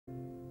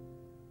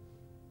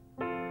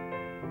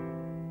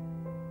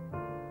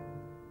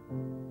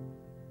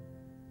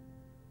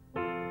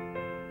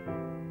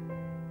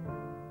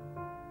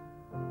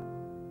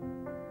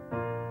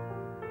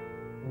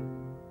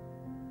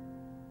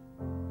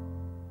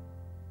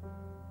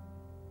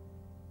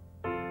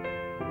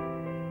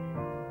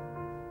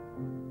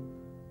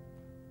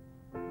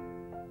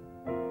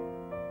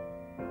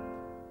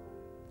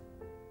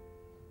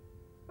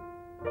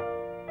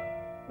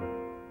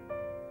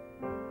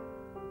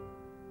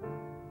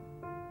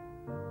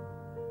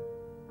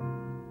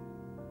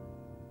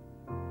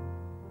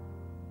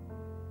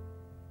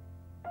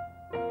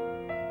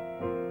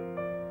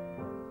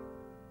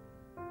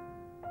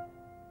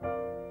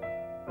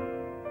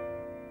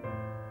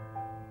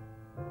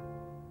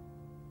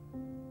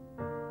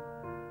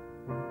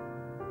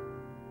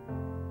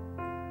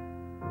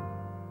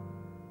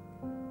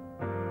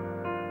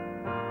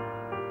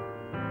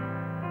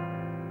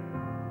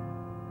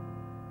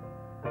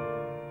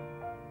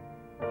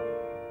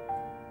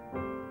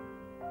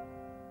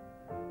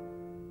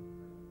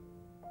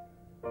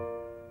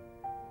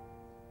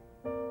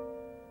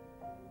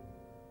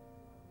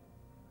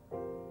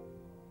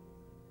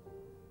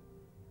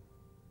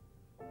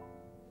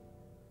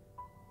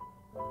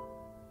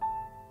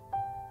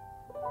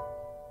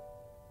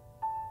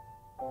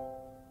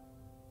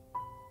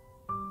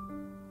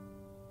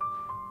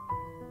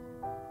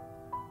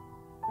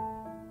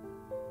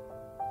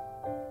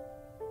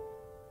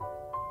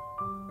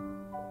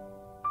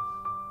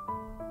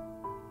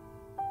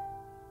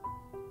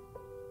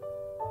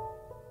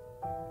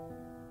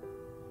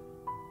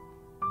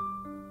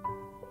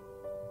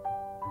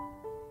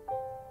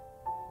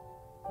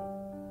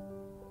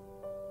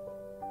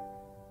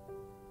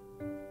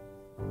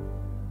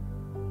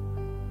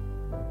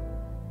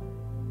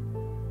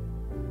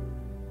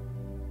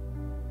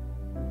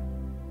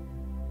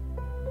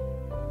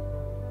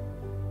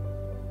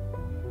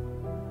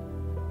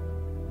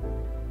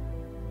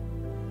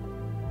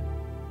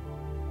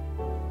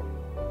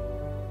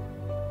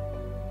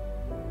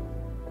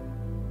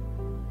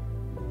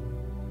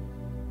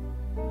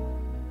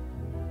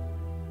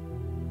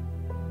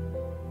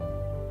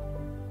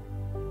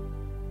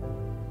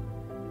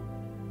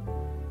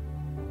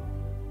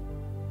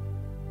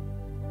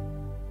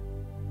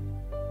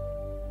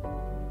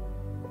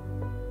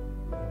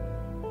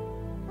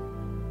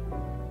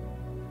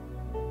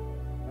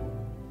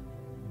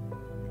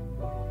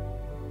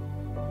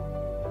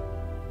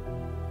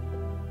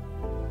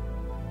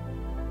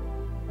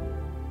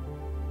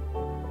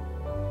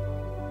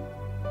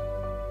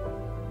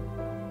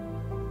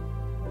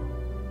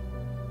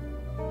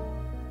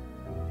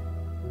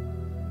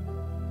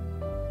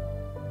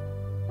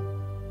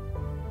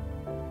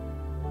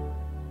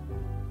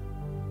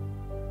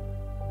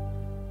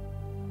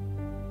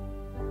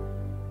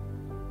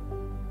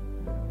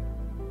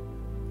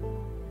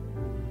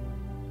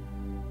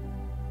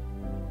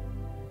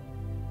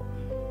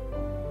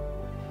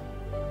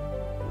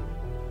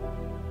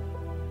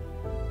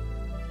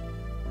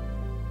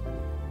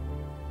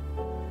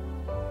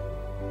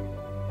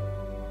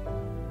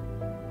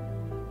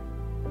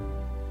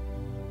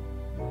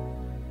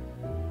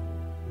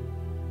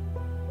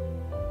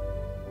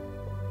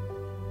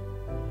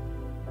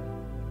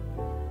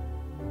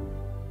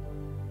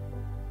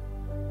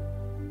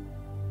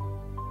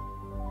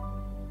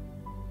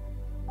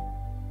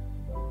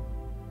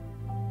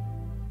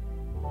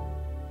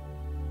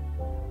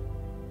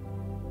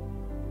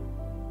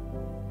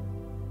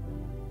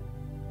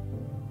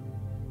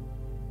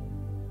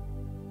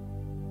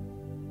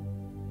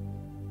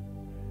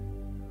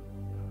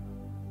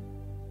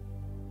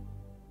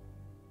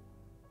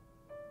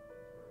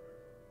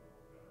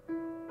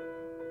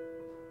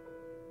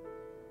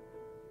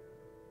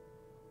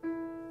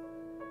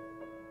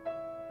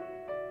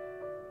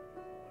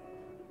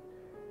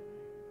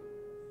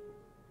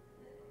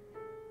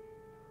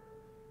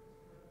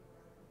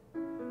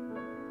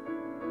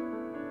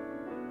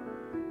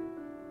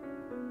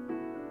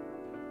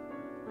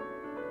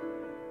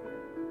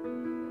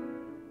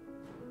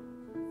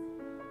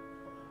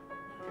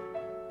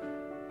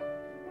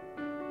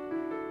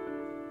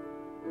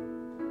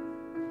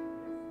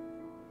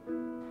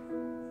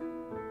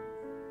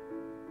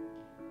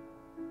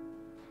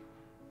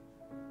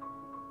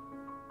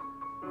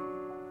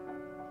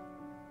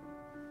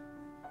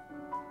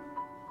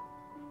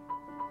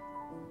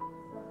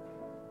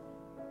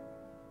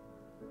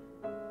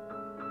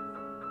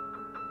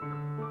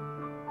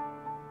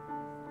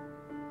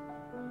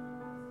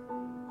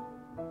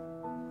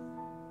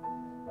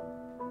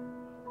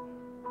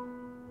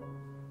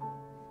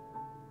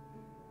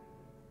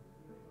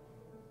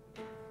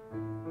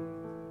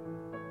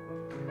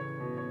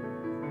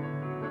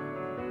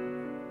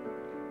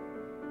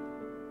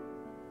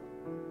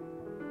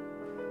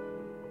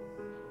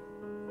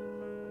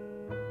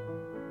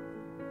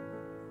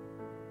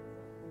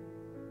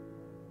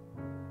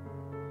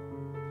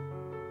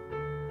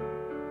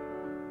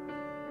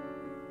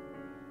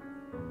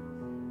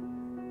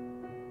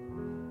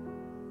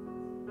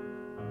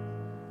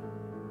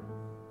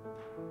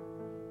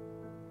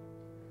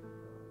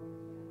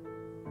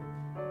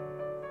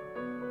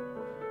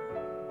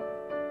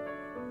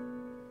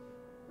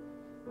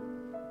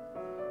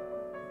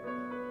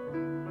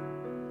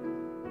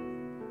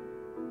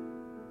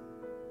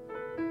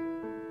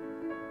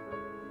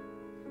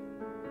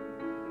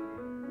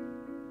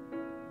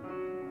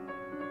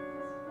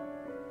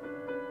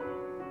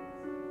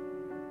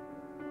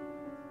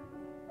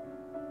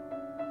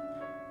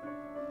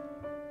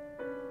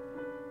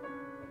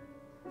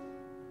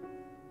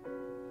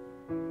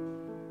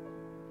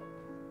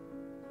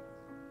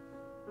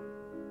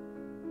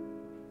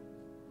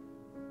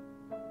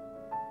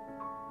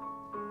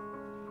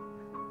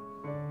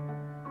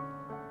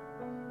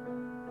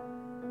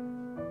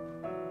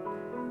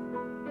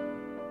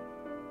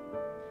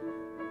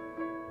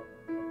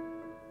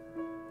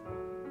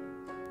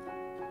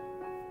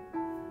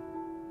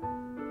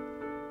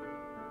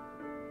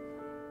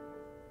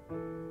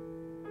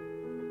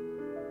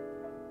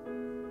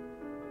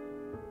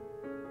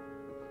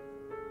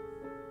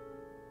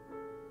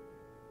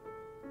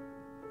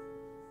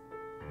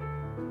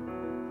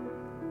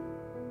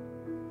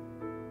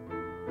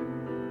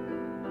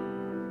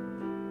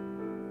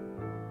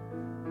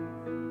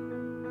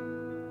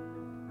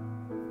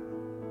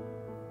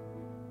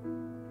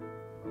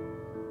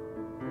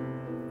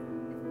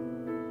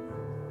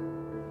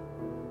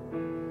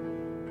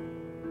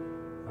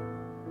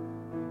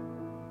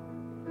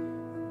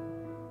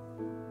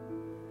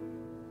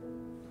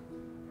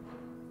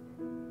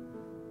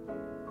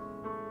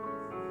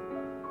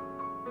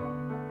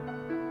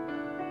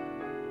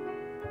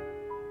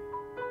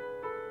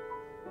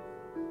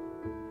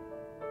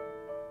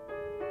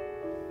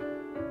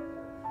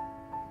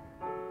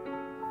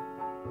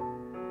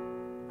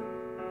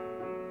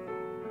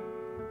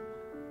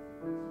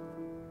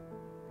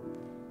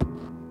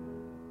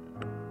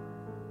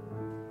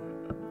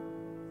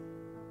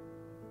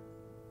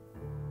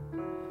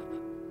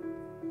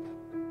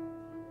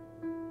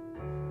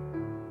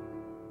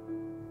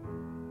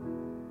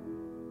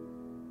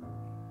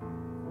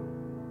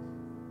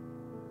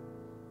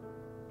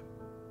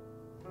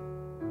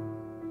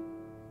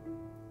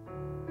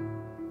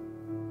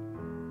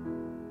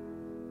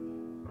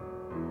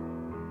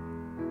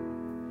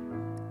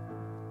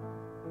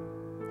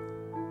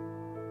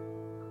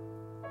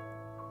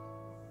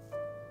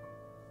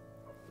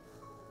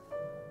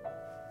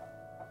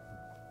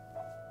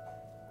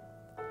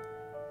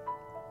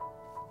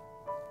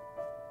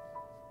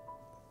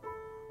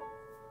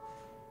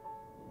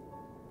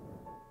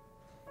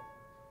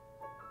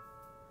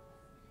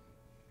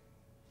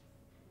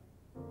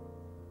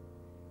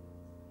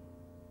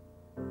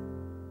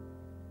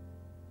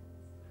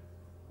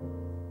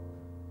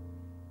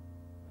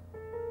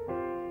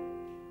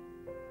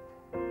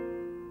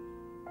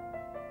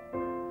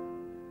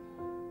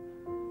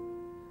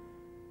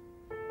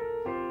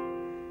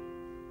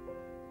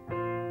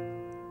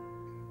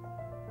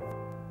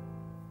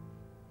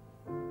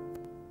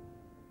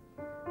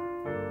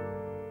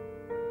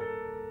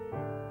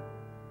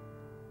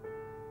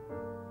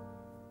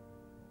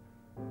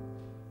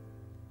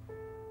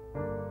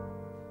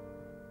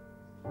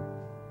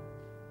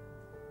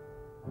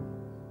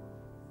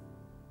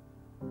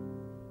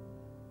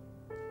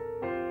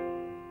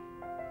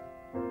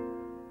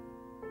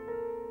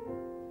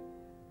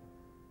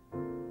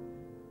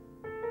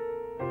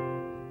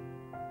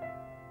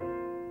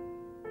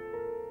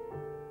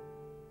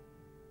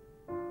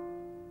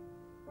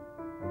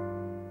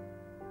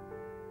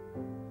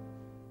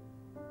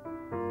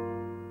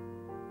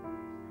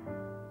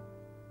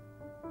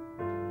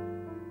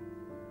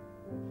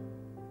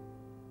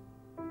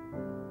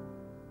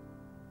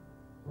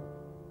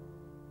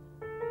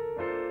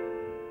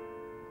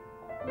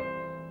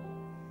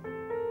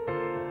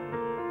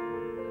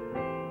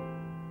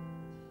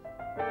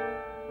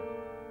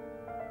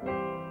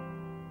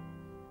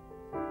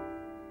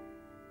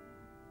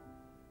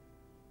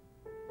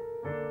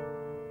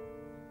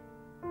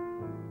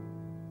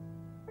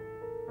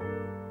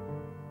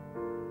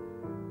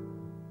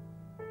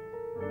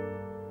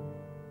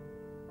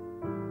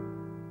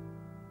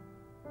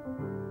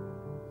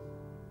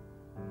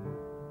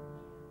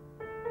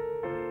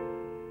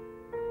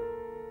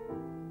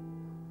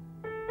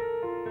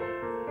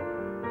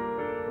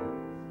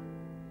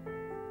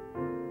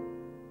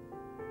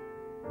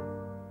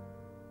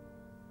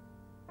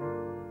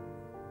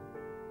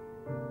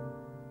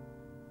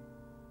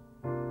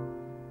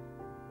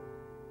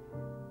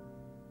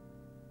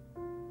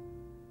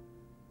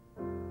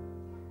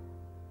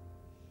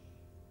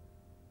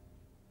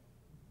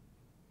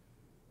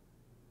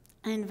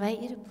I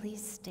invite you to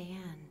please stand.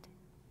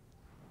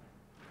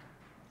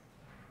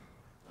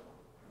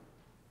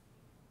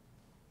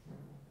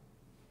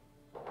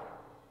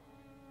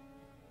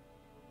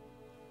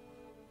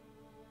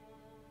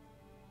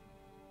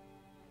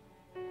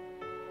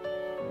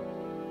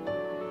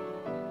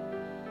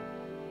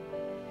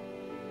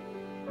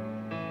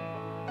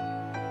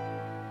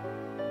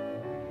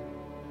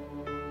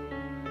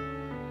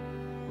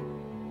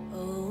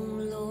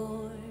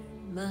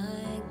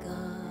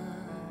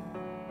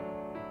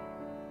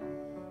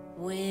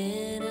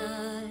 When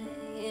I,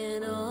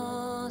 in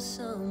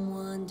awesome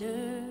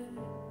wonder,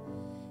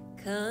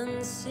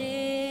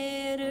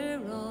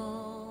 consider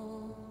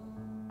all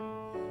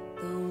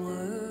the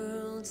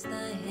worlds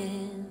thy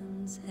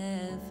hands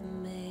have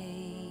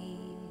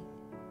made,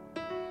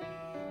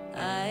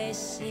 I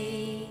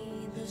see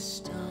the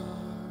stars,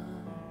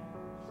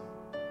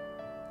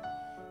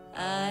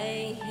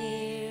 I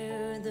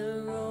hear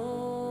the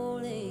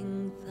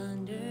rolling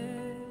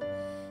thunder,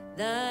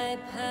 thy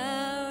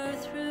power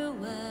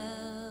throughout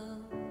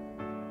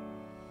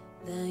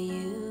the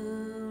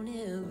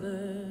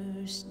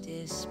universe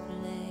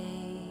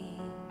display.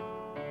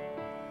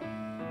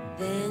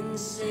 Then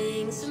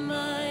sings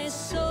my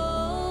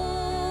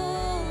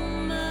soul,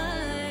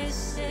 my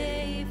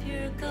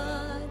Savior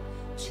God,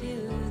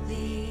 to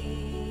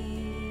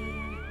thee.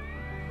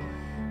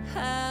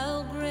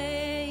 How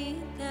great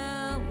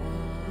thou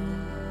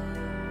art,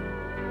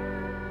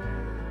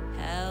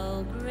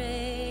 how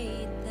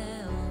great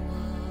thou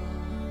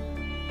art.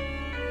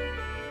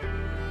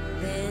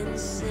 Then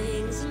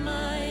sings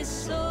my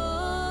soul,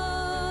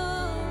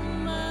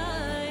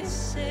 my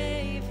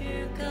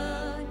Savior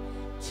God,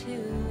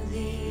 to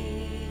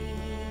thee.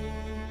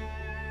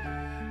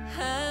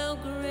 How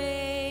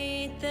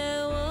great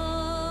thou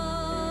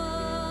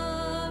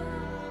art,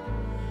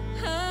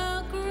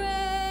 how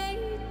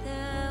great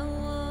thou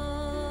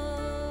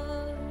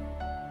art.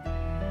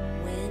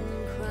 When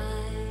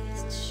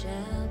Christ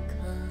shall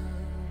come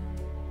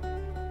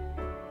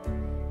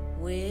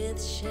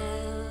with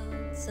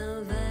shouts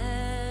of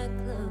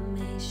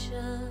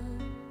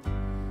acclamation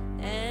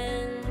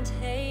and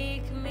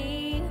take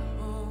me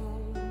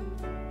home,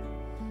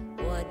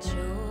 what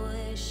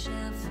joy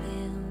shall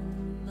fill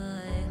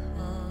my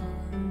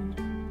heart.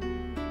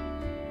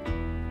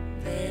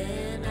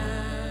 Then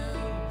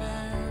I'll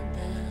bow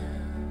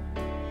down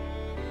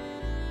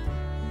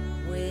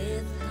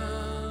with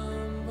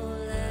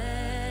humble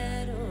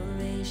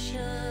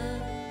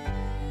adoration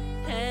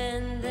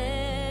and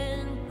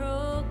then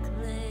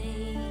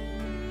proclaim,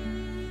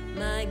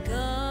 my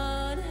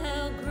God,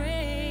 how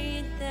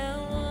great thou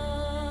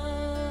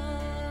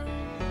art.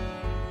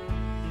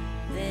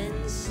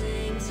 Then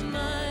sings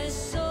my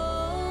soul,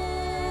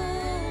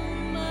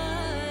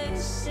 my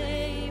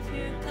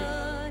Savior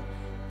God,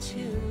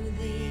 to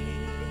thee.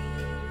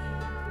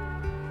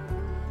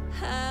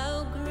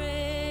 How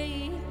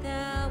great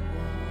thou art,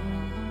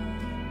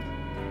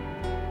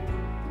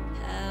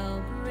 how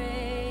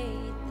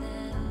great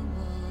thou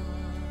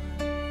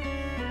art.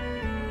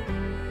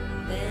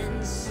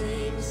 Then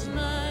sings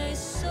my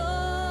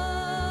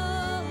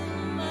soul,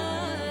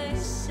 my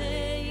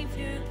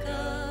Savior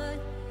God,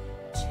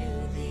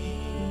 to thee.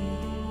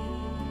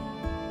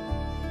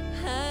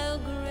 How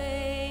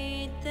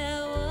great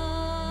thou art,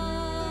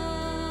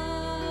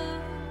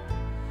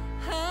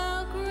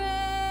 how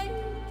great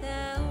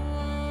thou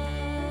art,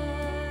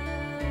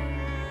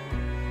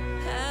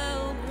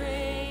 how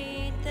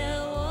great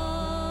thou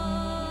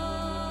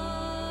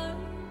art,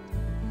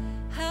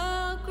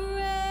 how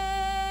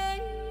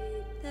great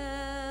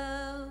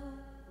thou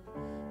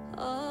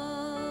art.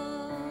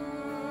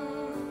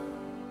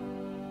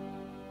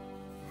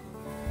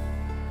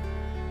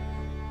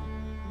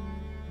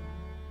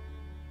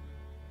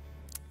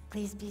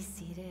 Please be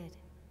seated.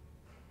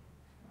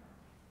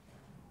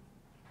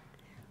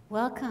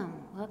 Welcome.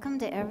 Welcome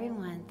to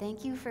everyone.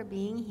 Thank you for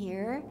being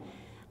here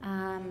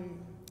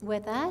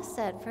with us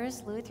at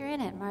First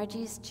Lutheran at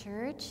Margie's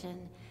Church.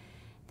 And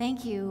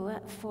thank you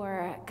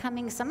for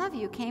coming. Some of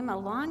you came a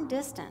long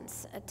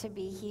distance to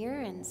be here,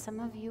 and some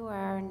of you are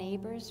our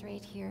neighbors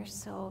right here.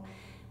 So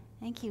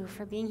thank you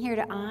for being here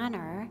to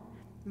honor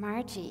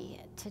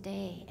Margie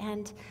today.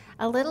 And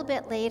a little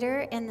bit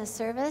later in the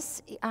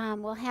service,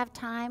 we'll have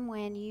time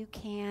when you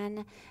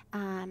can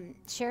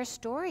share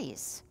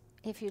stories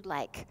if you'd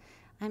like.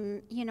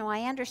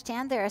 I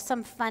understand there are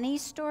some funny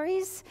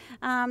stories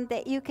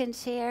that you can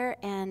share,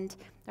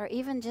 or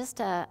even just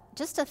a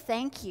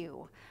thank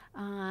you,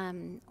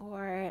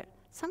 or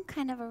some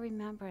kind of a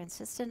remembrance,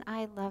 just an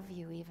I love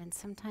you even.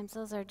 Sometimes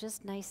those are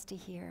just nice to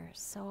hear.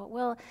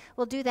 So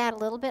we'll do that a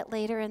little bit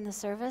later in the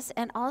service.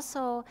 And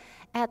also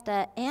at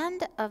the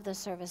end of the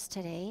service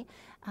today,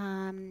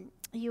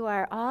 you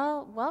are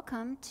all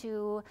welcome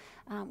to,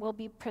 we'll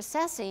be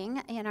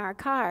processing in our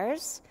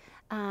cars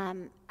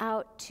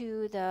out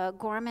to the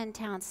Gorman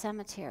Town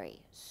Cemetery.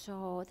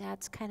 So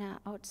that's kind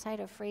of outside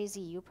of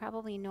Frazee. You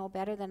probably know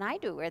better than I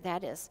do where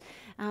that is.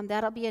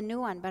 That'll be a new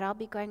one, but I'll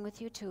be going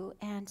with you too.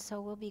 And so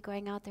we'll be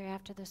going out there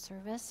after the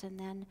service, and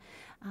then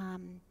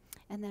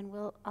and then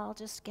we'll all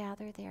just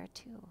gather there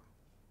too.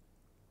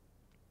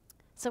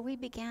 So we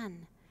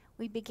begin.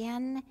 We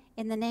begin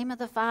in the name of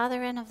the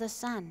Father and of the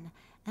Son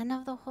and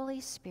of the Holy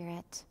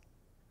Spirit.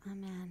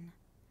 Amen.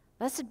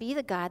 Blessed be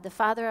the God, the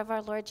Father of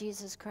our Lord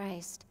Jesus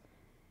Christ,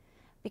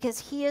 because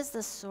he is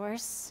the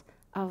source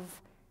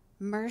of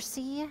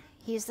mercy.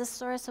 He is the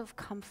source of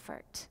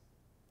comfort,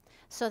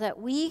 so that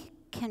we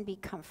can be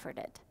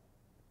comforted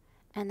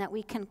and that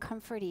we can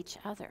comfort each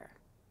other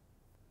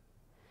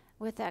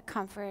with that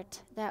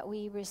comfort that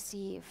we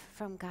receive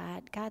from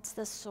God. God's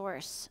the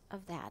source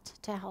of that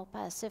to help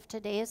us. If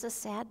today is a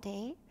sad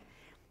day,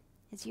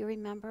 as you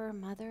remember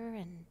mother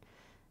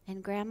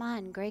and grandma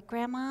and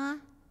great-grandma,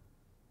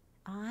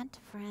 aunt,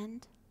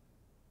 friend,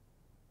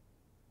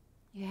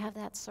 you have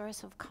that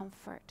source of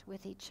comfort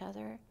with each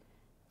other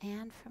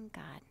and from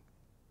God,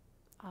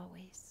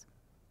 always.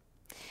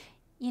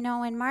 You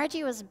know, when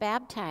Margie was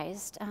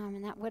baptized,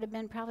 and that would have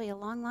been probably a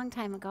long, long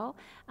time ago,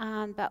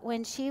 but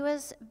when she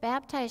was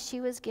baptized,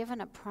 she was given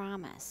a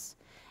promise.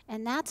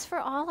 And that's for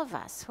all of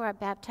us who are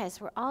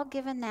baptized. We're all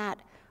given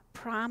that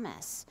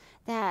promise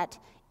that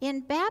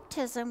in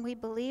baptism we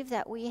believe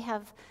that we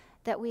have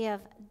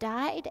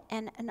died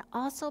and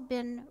also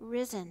been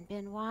risen,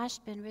 been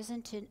washed, been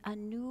risen to a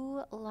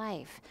new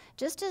life.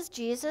 Just as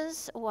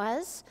Jesus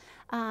was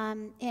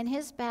in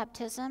his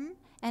baptism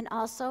and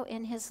also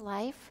in his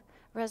life,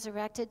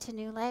 resurrected to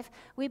new life,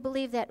 we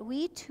believe that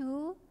we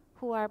too,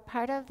 who are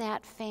part of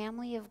that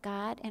family of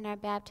God in our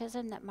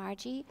baptism, that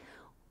Margie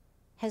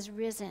has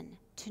risen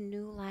to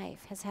new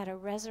life, has had a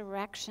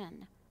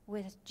resurrection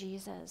with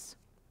Jesus.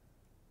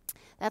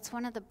 That's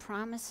one of the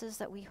promises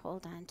that we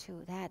hold on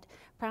to, that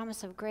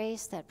promise of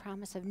grace, that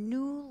promise of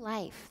new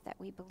life that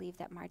we believe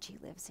that Margie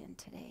lives in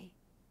today.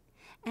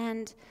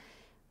 And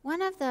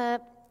one of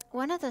the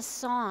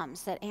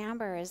Psalms that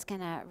Amber is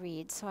going to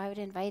read, so I would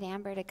invite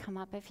Amber to come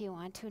up if you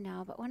want to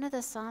now, but one of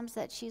the Psalms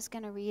that she's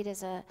going to read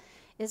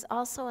is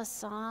also a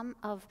psalm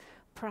of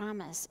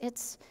promise.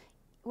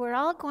 We're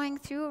all going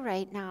through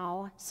right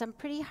now some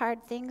pretty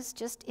hard things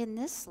just in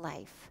this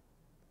life.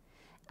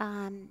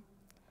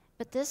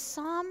 But this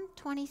Psalm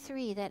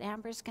 23 that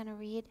Amber's going to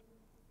read,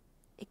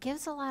 it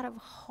gives a lot of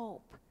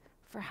hope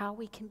for how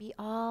we can be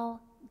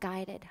all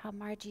guided, how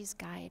Margie's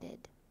guided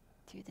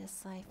through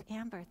this life.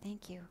 Amber,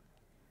 thank you.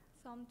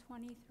 Psalm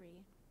 23.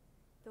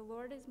 The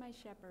Lord is my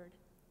shepherd,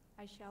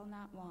 I shall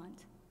not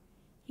want.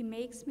 He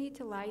makes me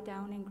to lie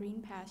down in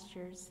green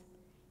pastures.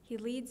 He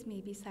leads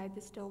me beside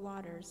the still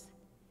waters.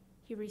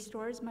 He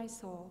restores my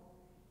soul.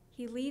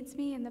 He leads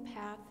me in the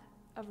path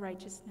of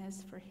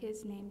righteousness for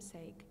his name's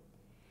sake.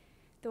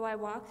 Though I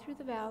walk through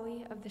the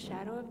valley of the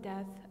shadow of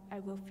death, I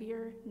will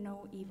fear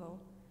no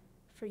evil,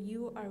 for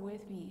you are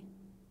with me.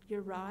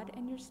 Your rod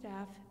and your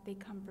staff, they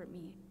comfort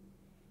me.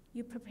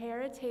 You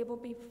prepare a table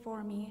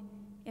before me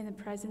in the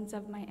presence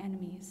of my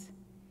enemies.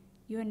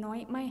 You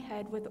anoint my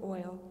head with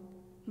oil.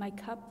 My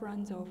cup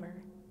runs over.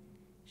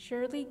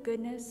 Surely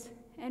goodness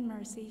and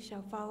mercy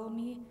shall follow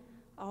me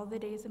all the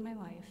days of my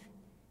life,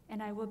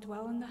 and I will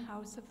dwell in the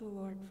house of the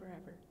Lord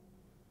forever.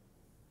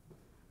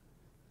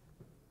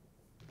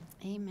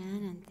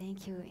 Amen, and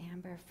thank you,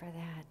 Amber, for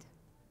that.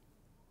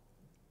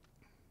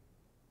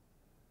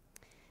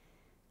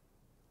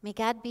 May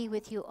God be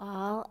with you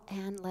all,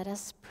 and let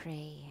us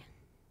pray.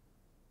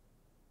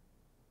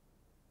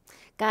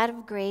 God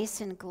of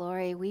grace and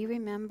glory, we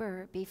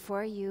remember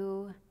before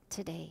you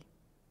today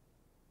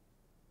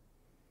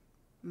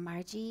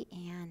Margie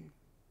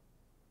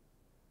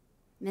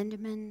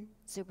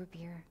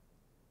Zuberbier.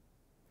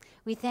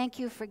 We thank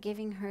you for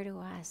giving her to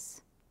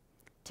us,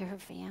 to her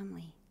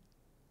family,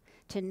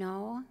 to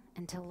know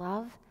and to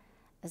love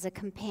as a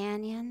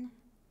companion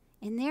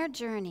in their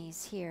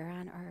journeys here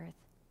on earth.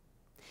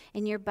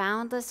 In your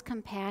boundless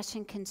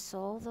compassion,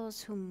 console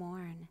those who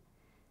mourn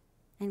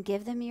and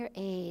give them your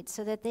aid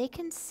so that they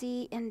can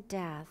see in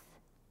death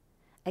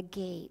a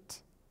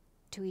gate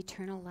to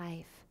eternal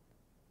life,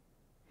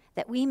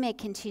 that we may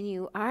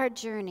continue our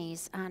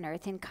journeys on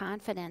earth in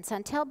confidence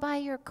until by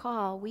your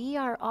call we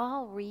are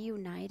all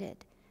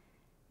reunited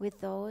with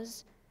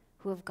those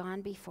who have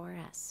gone before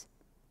us.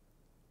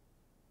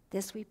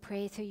 This we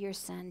pray through your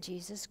Son,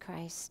 Jesus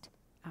Christ,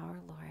 our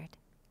Lord.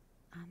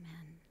 Amen.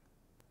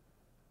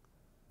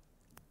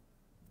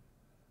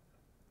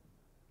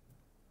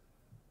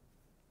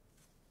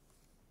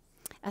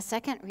 A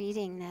second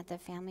reading that the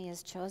family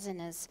has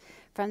chosen is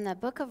from the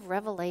book of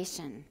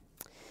Revelation,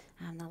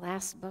 the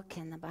last book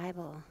in the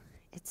Bible.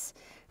 It's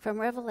from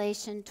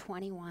Revelation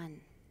 21.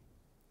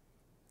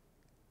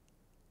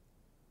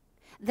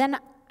 Then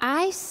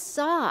I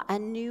saw a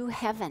new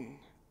heaven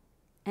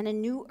and a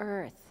new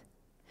earth.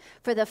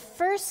 For the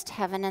first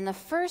heaven and the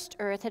first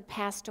earth had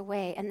passed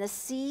away, and the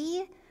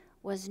sea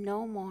was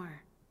no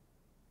more.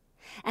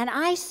 And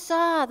I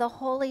saw the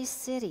holy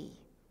city,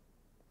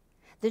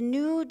 the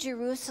new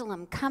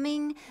Jerusalem,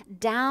 coming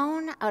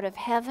down out of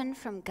heaven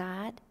from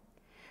God,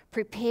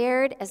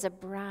 prepared as a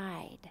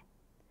bride,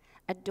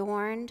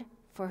 adorned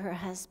for her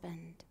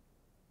husband.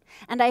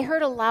 And I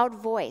heard a loud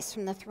voice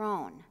from the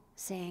throne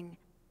saying,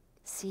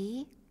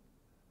 "See,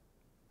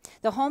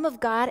 The home of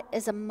God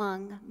is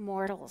among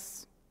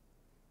mortals.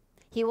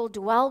 He will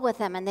dwell with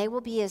them, and they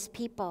will be his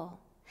people.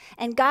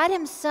 And God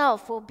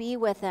himself will be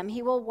with them.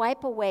 He will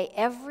wipe away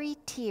every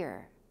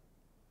tear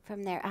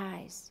from their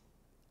eyes.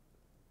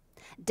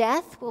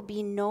 Death will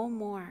be no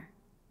more.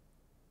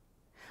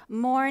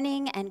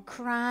 Mourning and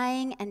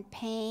crying and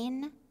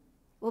pain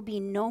will be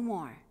no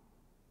more.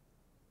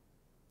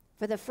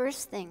 For the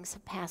first things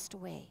have passed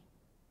away.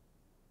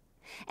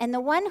 And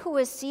the one who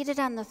was seated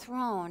on the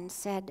throne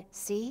said,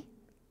 "See,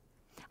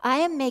 I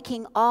am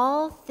making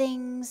all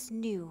things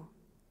new."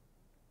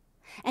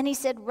 And he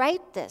said,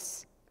 "Write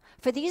this,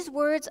 for these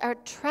words are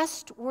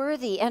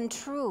trustworthy and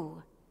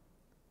true."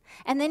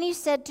 And then he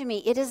said to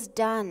me, "It is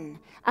done.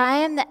 I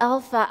am the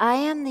Alpha, I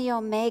am the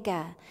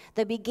Omega,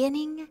 the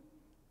beginning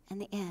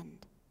and the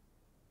end."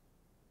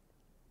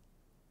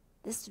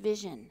 This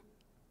vision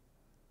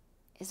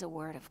is a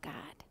word of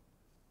God.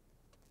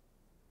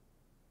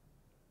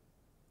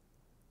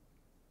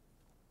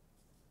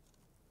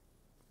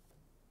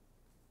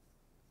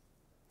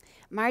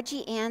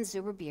 Margie Ann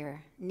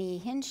Zuberbier, nee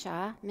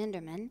Hinshaw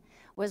Minderman,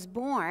 was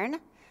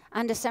born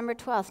on December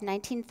 12th,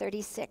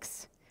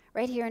 1936,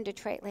 right here in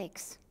Detroit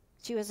Lakes.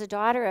 She was a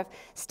daughter of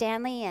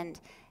Stanley and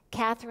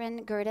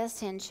Catherine Gertis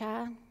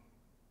Hinshaw.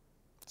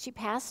 She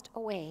passed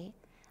away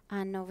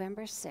on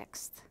November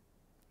 6th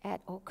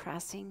at Oak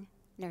Crossing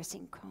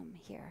Nursing Home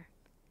here.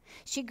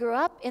 She grew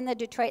up in the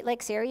Detroit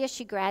Lakes area.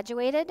 She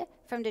graduated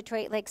from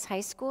Detroit Lakes High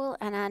School,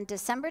 and on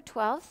December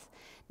 12th,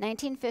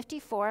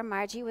 1954,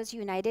 Margie was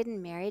united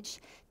in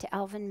marriage to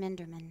Alvin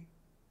Minderman.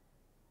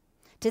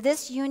 To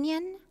this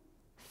union,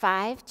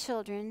 5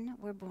 children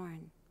were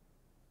born.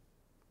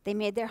 They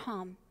made their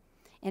home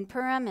in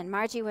Purim, and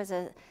Margie was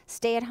a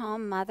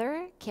stay-at-home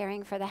mother,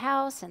 caring for the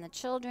house and the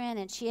children,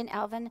 and she and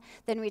Alvin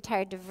then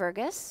retired to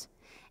Vergas.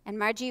 And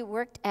Margie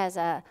worked as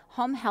a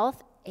home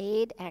health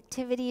aide,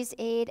 activities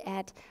aide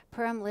at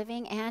Purim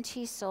Living, and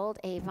she sold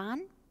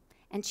Avon,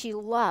 and she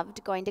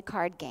loved going to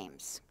card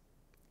games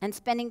and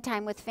spending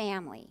time with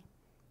family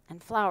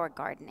and flower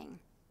gardening.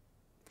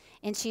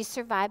 And she's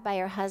survived by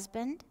her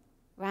husband,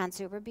 Ron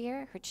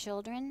Zuberbier, her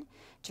children,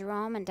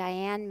 Jerome and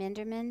Diane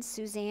Minderman,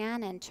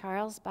 Suzanne and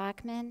Charles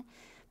Bachman,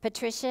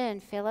 Patricia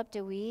and Philip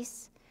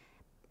DeWeese,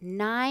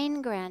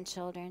 9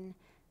 grandchildren.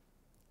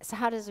 So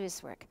how does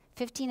this work?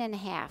 15 and a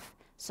half.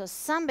 So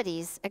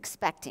somebody's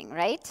expecting,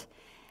 right?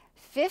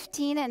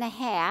 15 and a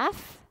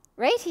half,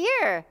 right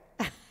here.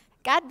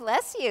 God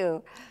bless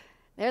you.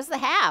 There's the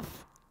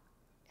half.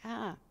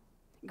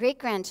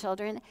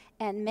 Great-grandchildren,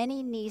 and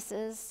many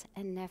nieces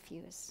and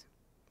nephews.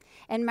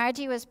 And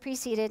Margie was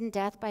preceded in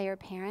death by her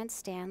parents,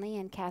 Stanley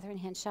and Catherine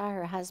Hinshaw,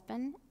 her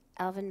husband,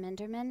 Alvin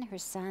Minderman, her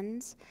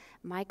sons,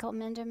 Michael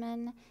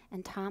Minderman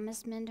and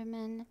Thomas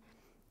Minderman,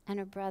 and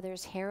her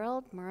brothers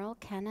Harold, Merle,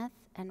 Kenneth,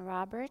 and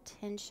Robert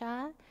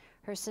Hinshaw,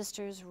 her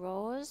sisters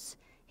Rose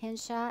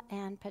Hinshaw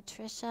and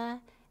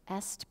Patricia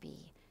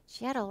Estby.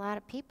 She had a lot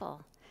of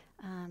people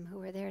who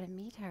were there to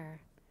meet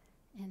her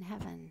in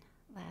heaven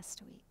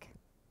last week.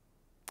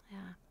 Yeah.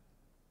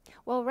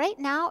 Well, right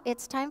now,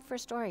 it's time for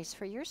stories,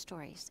 for your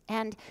stories.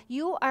 And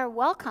you are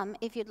welcome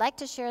if you'd like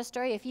to share a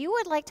story. If you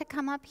would like to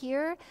come up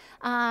here,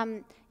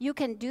 you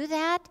can do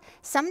that.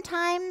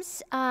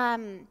 Sometimes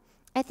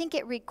I think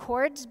it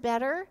records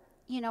better.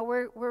 You know,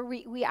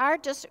 we are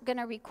just going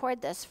to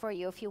record this for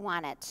you if you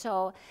want it.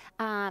 So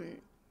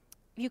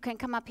you can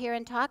come up here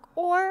and talk.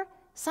 Or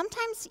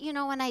sometimes, you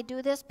know, when I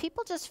do this,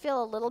 people just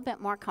feel a little bit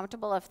more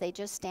comfortable if they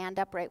just stand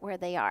up right where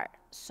they are.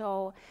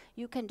 So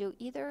you can do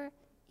either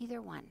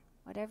one,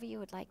 whatever you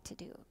would like to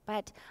do.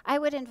 But I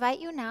would invite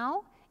you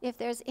now, if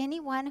there's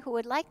anyone who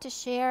would like to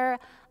share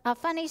a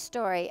funny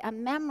story, a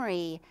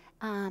memory,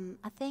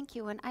 a thank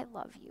you, and I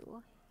love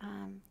you,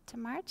 to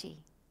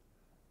Margie.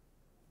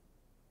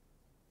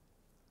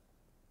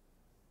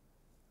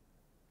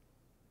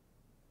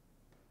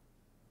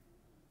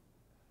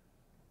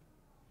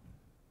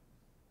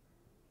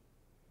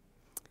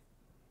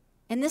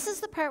 And this is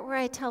the part where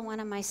I tell one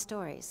of my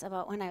stories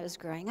about when I was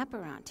growing up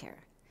around here,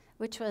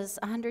 which was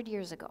 100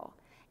 years ago.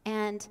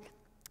 And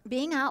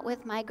being out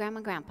with my grandma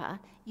and grandpa,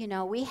 you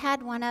know, we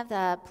had one of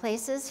the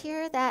places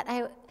here that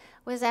I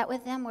was at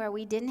with them where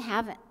we didn't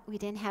have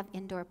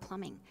indoor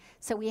plumbing.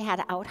 So we had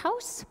an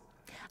outhouse,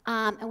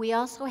 and we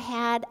also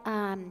had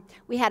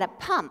a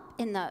pump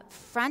in the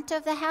front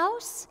of the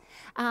house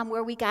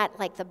where we got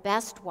like the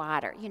best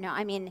water. You know,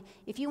 I mean,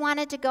 if you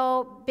wanted to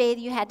go bathe,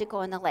 you had to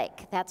go in the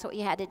lake. That's what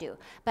you had to do.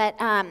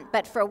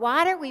 But for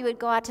water, we would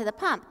go out to the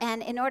pump.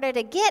 And in order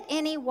to get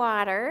any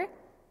water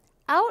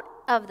out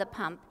of the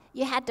pump,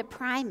 you had to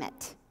prime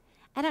it.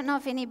 I don't know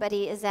if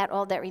anybody is that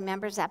old that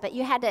remembers that, but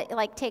you had to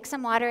like take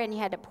some water and you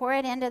had to pour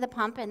it into the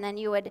pump, and then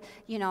you would,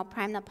 you know,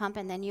 prime the pump,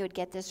 and then you would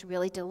get this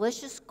really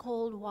delicious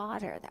cold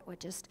water that would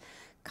just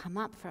come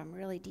up from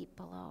really deep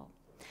below.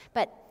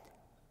 But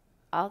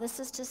all this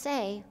is to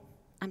say,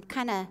 I'm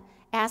kind of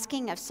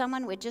asking if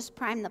someone would just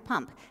prime the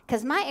pump,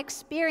 because my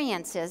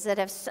experience is that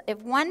if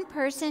one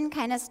person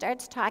kind of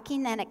starts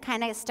talking, then it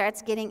kind of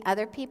starts getting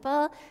other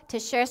people to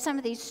share some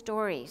of these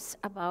stories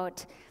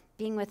about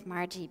being with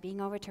Margie, being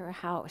over to her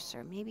house,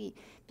 or maybe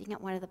being at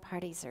one of the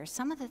parties, or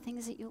some of the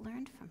things that you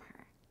learned from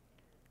her.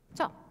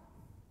 So,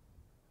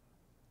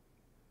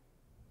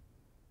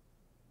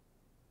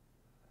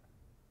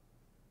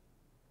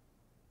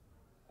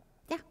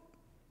 yeah.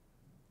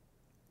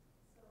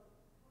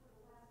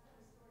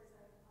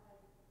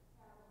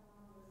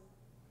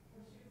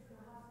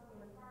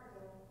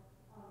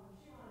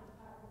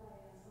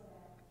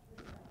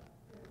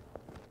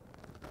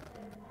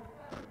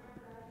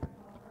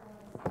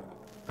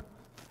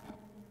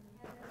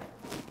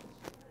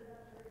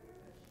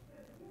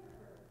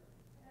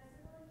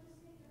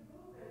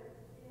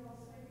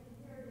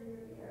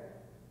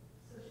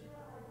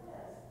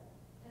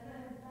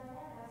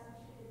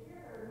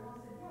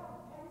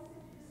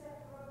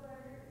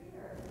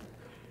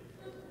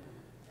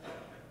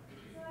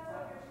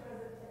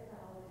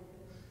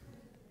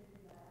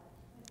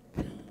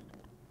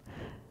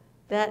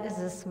 That is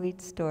a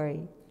sweet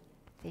story.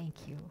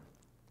 Thank you.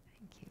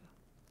 Thank you.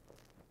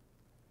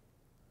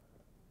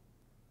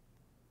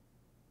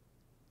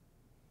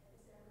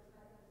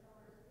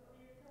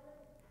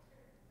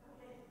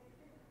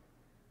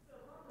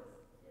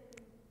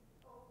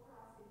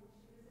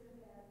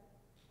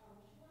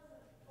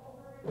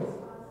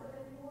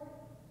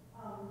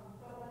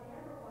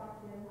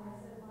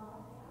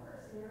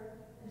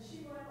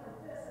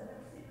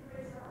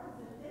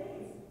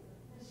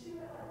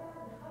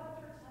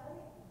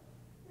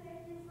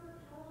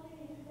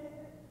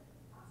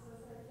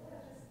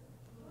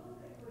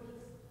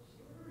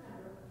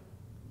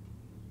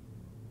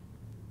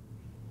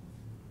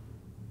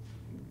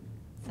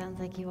 Sounds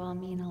like you all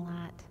mean a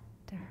lot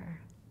to her.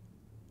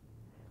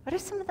 What are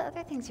some of the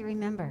other things you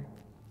remember?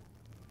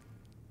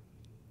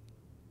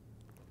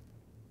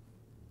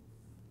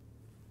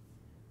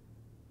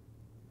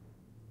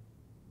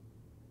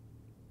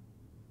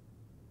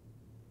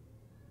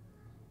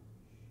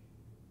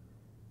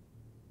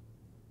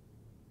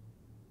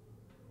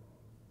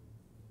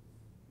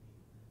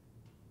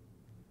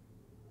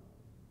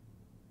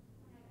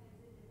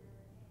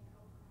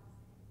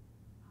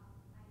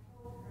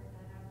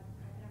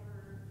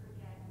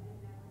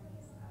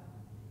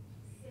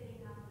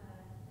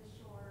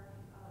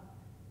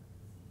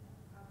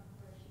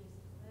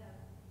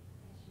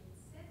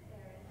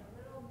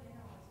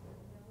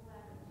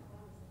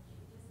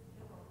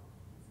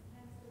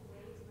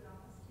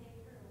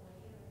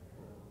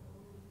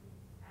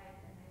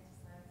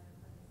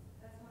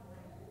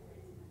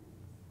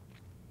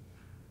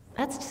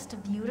 That's just a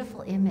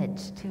beautiful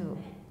image, too.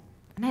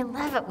 And I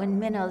love it when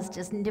minnows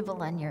just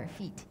nibble on your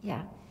feet.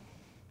 Yeah.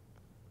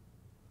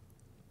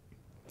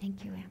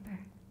 Thank you, Amber.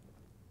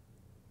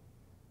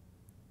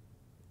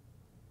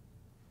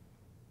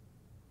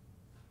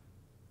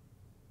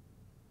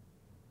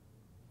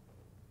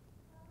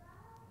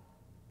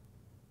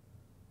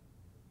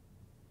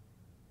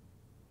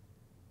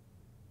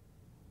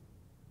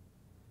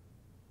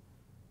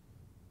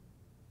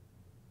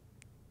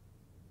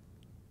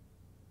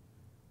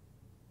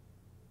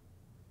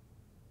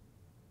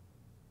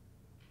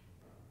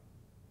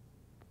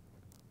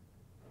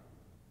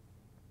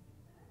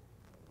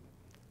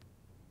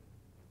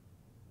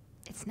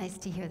 It's nice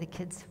to hear the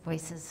kids'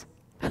 voices.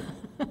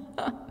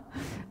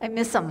 I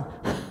miss them.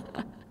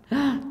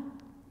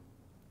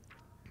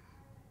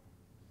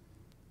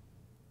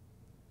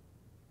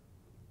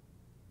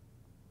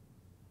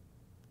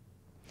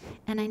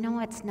 And I know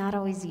it's not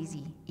always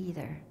easy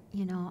either.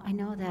 You know, I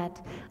know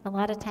that a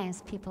lot of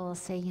times people will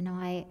say, you know,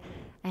 I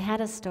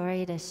had a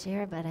story to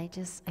share, but I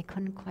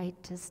couldn't quite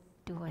just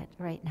do it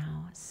right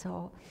now.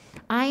 So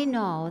I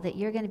know that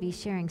you're going to be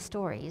sharing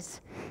stories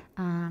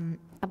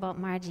about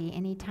Margie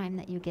anytime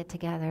that you get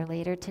together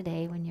later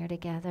today when you're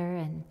together,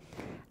 and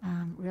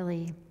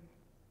really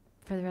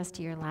for the rest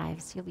of your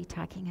lives you'll be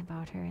talking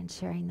about her and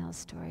sharing those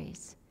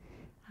stories.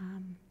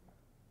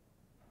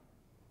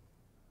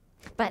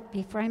 But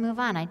before I move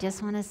on, I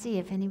just want to see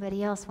if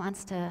anybody else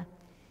wants to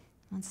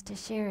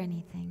share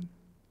anything.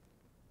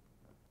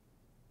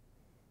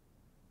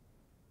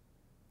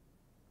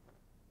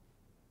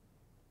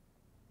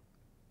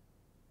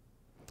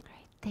 All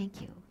right,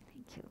 thank you.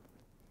 Thank you.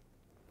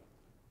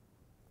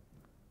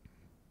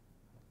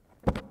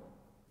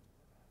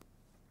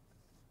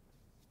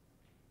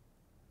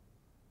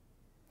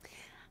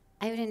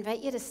 I would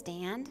invite you to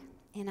stand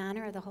in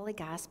honor of the Holy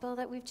Gospel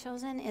that we've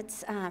chosen.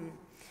 It's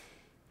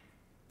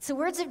the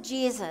words of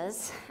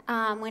Jesus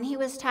when he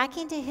was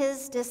talking to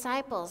his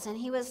disciples, and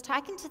he was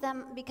talking to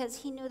them because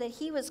he knew that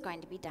he was going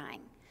to be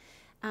dying.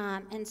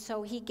 And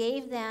so he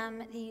gave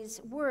them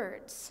these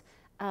words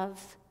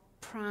of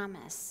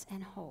promise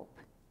and hope.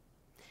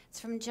 It's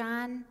from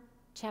John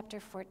chapter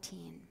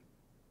 14.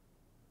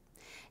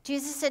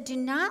 Jesus said, "Do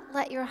not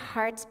let your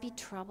hearts be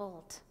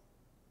troubled.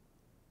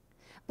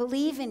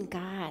 Believe in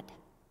God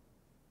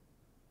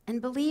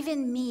and believe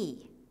in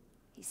me,"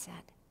 he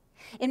said.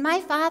 "In my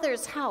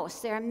Father's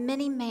house there are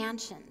many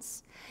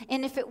mansions,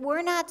 and if it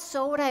were not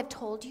so, would I have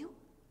told you?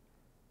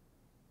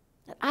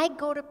 That I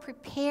go to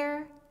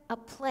prepare a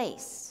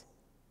place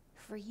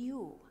for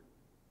you.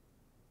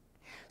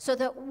 so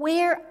that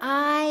where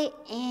I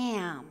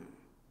am,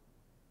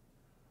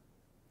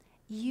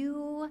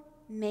 you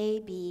may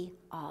be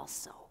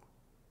also.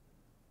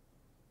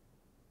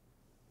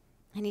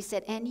 And he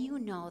said, and you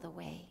know the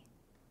way.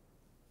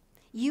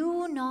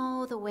 You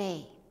know the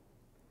way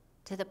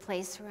to the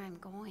place where I'm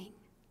going.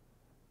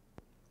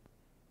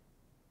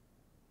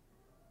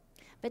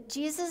 But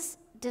Jesus'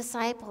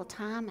 disciple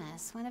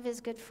Thomas, one of his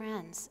good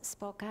friends,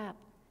 spoke up.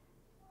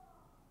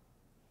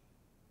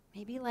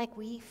 Maybe like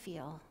we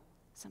feel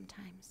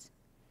sometimes.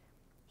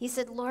 He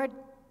said, Lord,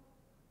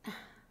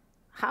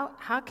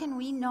 how can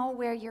we know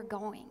where you're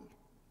going?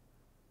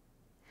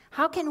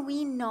 How can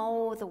we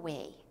know the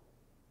way?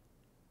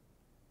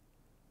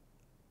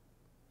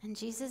 And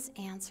Jesus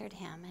answered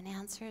him and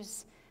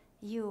answers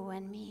you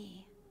and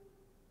me.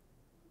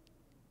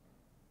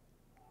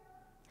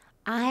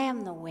 I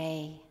am the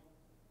way,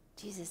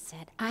 Jesus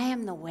said. I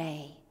am the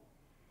way.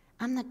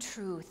 I'm the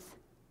truth.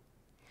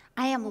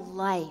 I am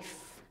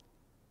life.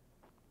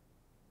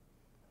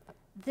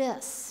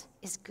 This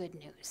is good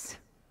news.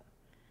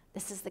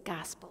 This is the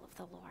gospel of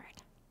the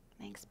Lord.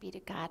 Thanks be to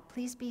God.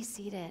 Please be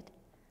seated.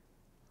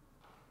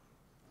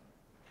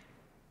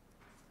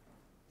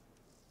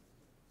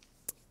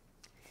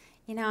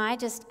 You know, I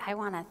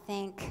want to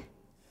thank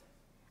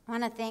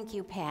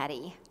you,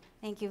 Patty.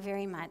 Thank you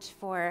very much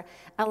for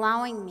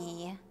allowing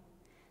me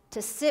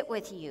to sit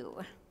with you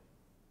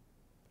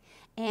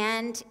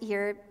and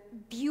your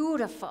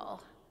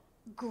beautiful,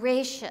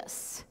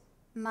 gracious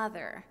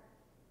mother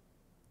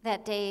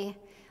that day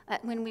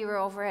when we were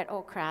over at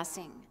Oak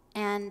Crossing.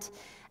 And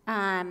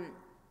of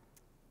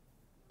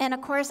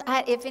course,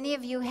 if any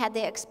of you had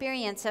the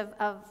experience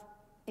of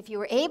if you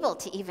were able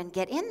to even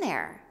get in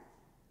there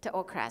to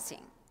Oak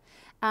Crossing,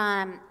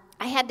 I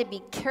had to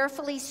be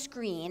carefully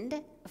screened,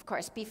 of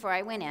course, before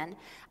I went in,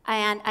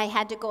 and I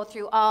had to go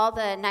through all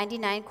the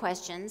 99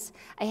 questions.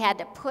 I had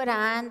to put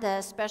on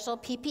the special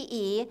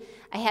PPE.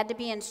 I had to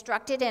be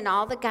instructed in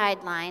all the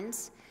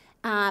guidelines,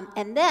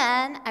 and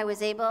then I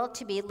was able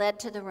to be led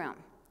to the room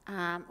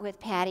with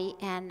Patty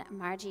and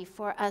Margie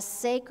for a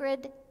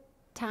sacred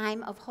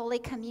time of Holy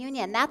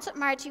Communion. That's what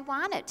Margie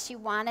wanted. She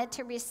wanted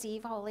to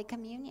receive Holy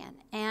Communion,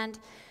 and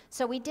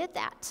so we did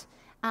that.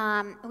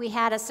 We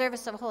had a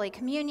service of Holy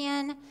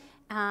Communion.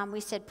 We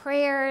said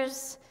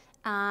prayers,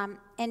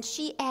 and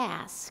she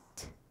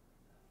asked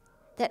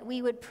that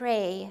we would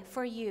pray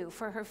for you,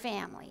 for her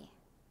family.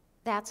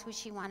 That's who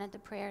she wanted the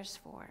prayers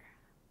for.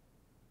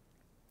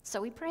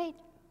 So we prayed.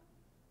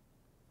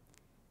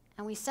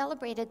 And we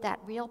celebrated that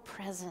real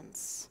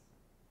presence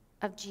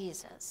of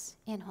Jesus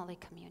in Holy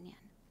Communion.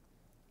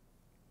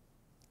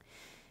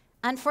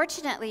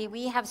 Unfortunately,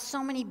 we have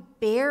so many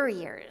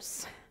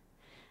barriers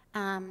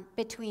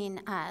between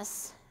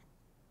us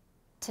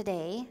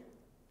today.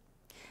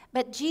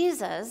 But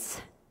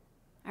Jesus,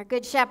 our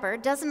Good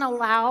Shepherd, doesn't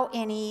allow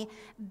any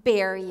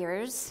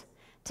barriers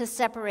to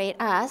separate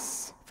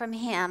us from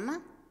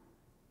him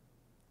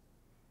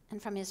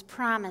and from his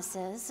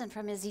promises and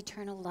from his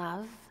eternal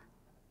love.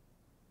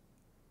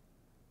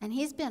 And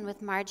he's been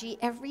with Margie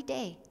every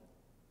day.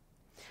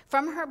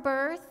 From her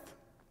birth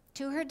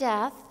to her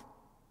death,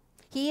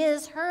 he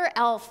is her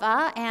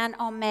Alpha and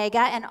Omega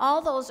and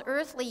all those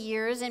earthly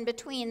years in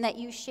between that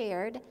you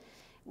shared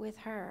with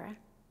her.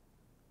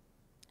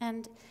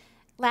 And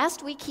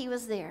last week he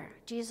was there.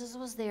 Jesus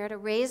was there to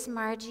raise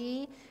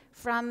Margie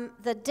from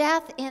the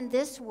death in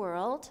this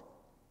world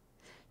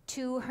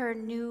to her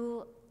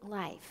new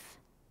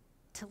life,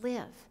 to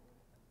live.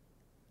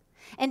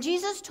 And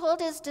Jesus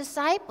told his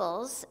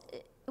disciples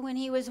when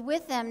he was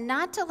with them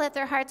not to let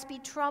their hearts be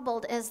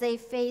troubled as they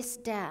face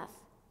death,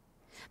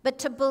 but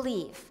to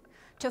believe.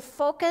 To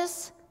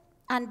focus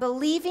on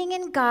believing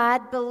in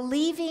God,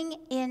 believing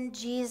in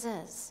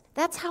Jesus.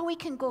 That's how we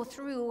can go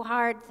through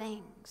hard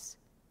things.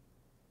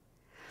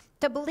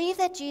 To believe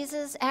that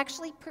Jesus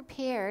actually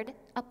prepared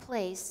a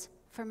place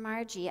for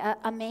Margie,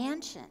 a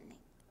mansion,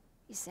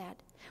 he said,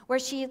 where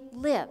she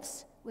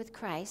lives with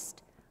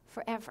Christ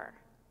forever.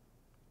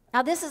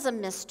 Now, this is a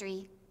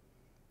mystery.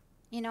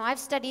 You know, I've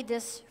studied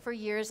this for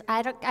years.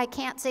 I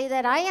can't say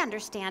that I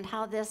understand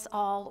how this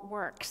all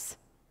works.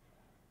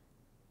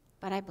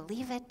 But I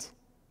believe it.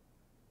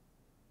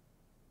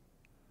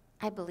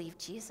 I believe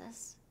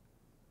Jesus.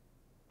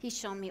 He's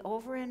shown me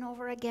over and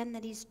over again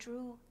that he's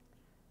true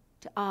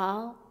to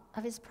all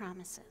of his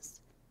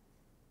promises.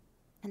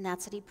 And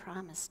that's what he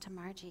promised to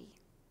Margie.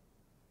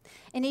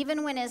 And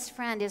even when his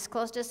friend, his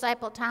close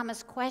disciple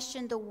Thomas,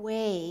 questioned the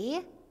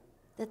way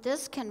that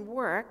this can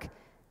work,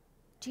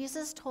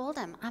 Jesus told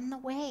him, I'm the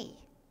way.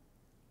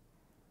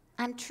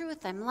 I'm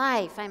truth, I'm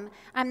life.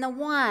 I'm the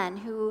one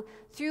who,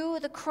 through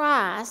the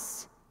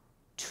cross,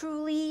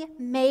 truly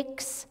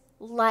makes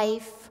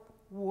life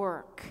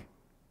work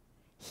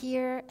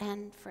here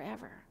and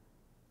forever.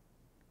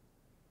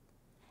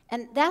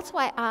 And that's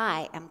why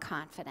I am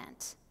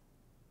confident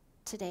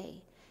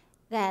today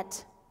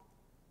that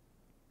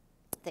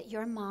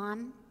your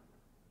mom,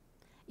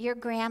 your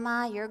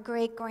grandma, your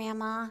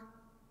great-grandma,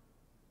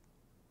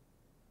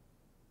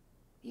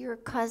 your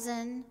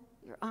cousin,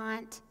 your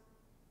aunt,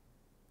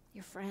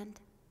 your friend,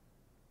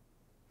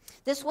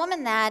 This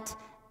woman that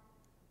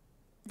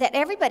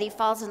everybody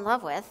falls in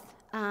love with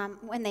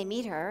when they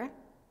meet her,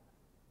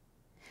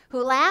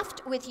 who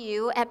laughed with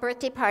you at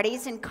birthday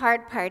parties and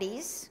card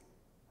parties,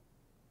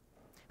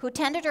 who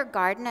tended her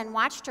garden and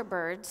watched her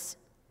birds,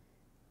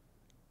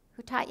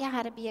 who taught you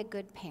how to be a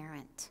good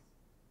parent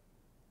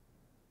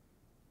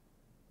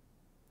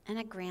and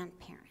a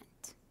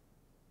grandparent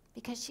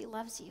because she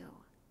loves you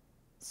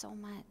so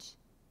much.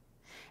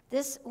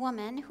 This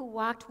woman who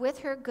walked with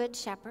her good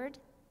shepherd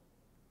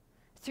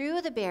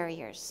through the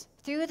barriers,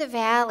 through the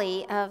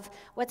valley of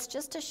what's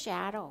just a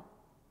shadow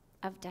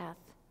of death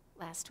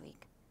last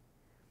week.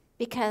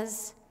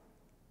 Because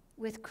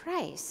with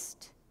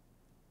Christ,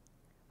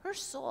 her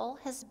soul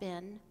has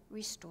been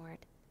restored.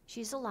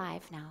 She's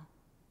alive now,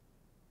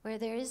 where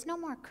there is no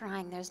more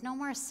crying, there's no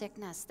more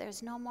sickness,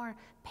 there's no more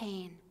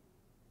pain.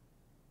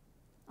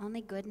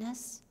 Only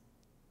goodness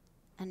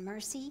and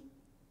mercy,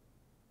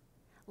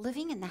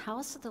 living in the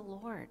house of the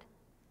Lord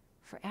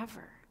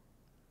forever.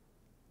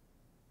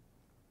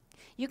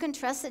 You can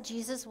trust that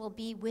Jesus will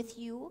be with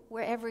you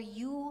wherever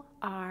you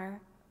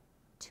are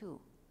too.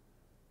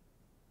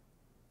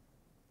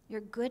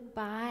 Your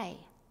goodbye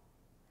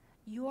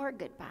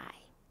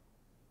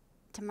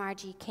to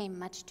Margie came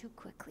much too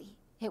quickly.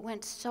 It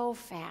went so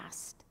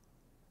fast.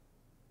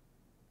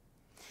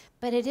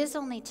 But it is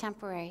only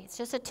temporary. It's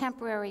just a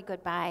temporary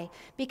goodbye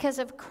because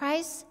of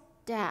Christ's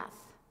death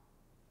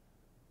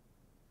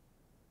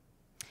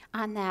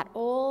on that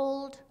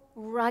old,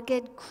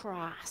 rugged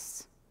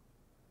cross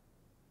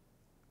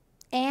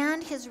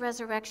and his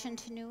resurrection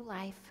to new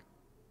life.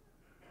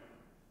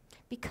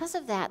 Because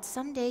of that,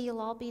 someday you'll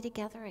all be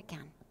together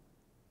again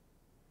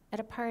at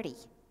a party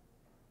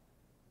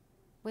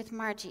with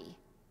Margie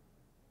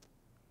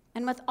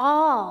and with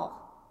all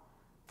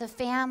the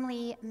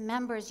family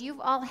members.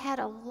 You've all had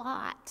a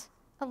lot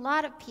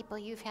of people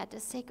you've had to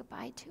say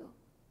goodbye to.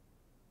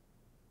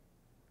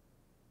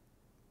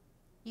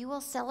 You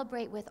will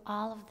celebrate with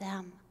all of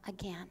them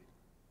again.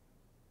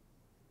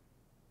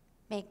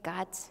 May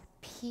God's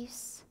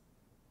peace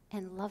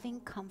and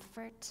loving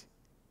comfort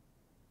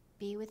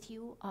be with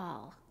you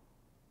all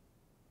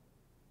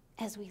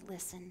as we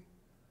listen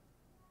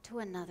to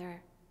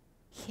another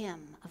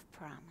hymn of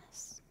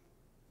promise.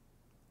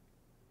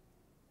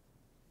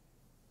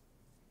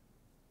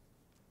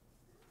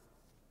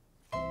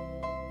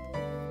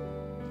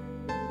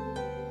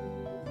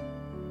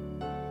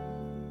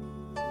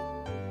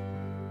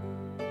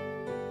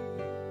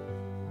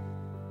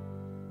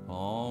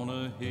 On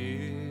a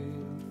hill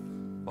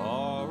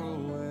far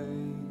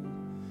away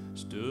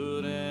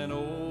stood an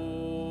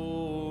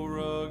old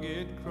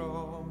rugged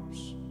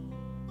cross,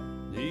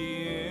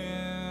 the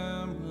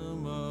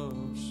emblem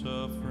of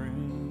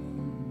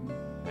suffering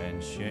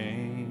and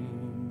shame.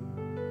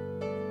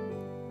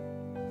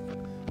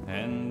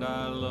 And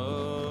I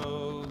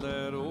love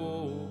that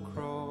old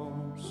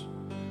cross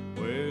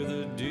where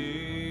the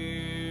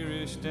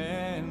dearest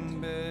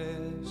and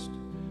best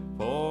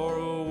for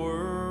a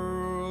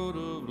world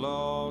of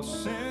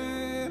lost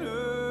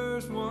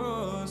sinners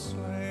was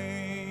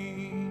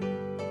slain.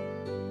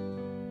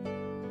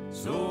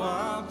 So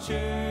I'll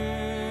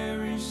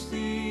cherish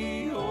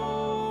the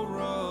old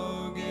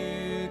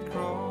rugged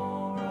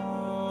cross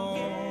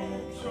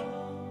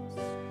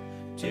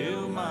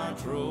till my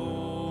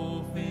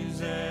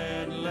trophies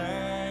at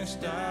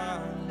last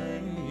I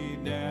lay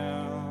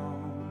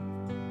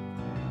down,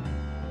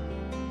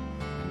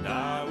 and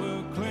I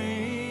will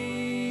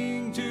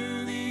cling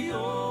to the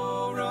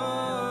old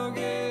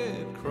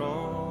rugged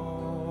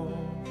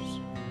cross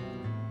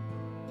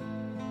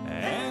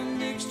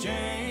and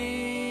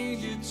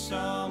exchange it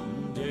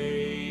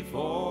someday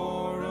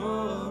for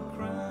a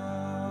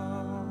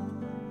crown.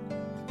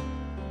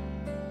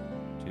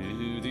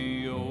 To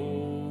the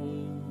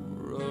old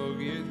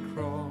rugged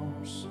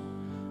cross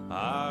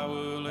I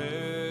will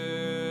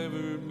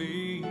ever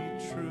be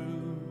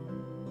true.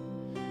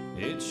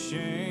 Its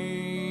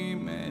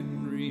shame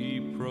and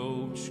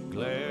reproach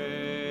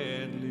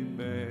gladly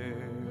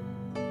bear.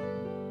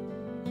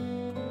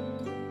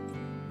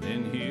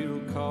 Then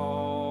he'll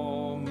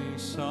call me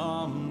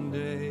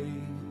someday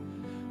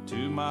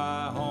to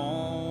my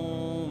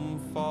home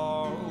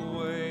far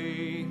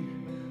away,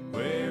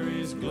 where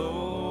his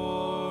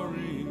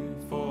glory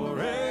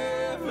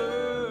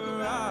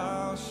forever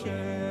I'll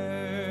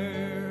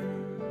share.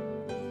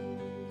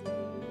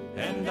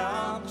 And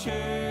I'll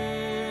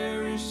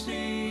cherish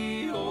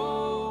the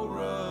old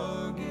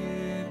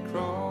rugged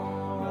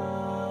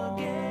cross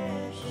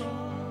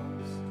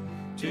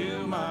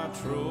till my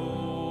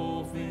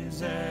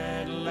trophies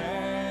at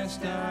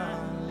last I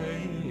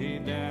lay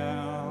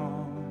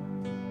down,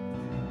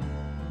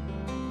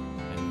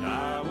 and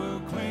I will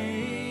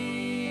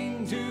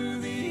cling to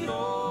the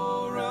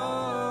old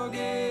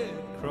rugged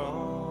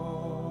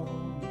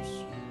cross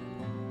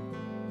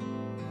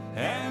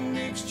and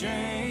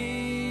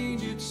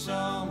exchange it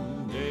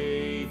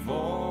someday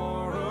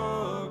for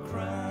a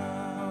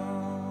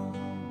crown.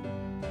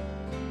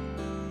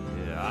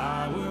 Yeah,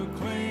 I will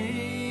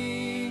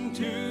cling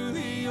to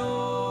the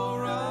old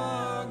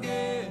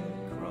rugged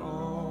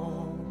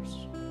cross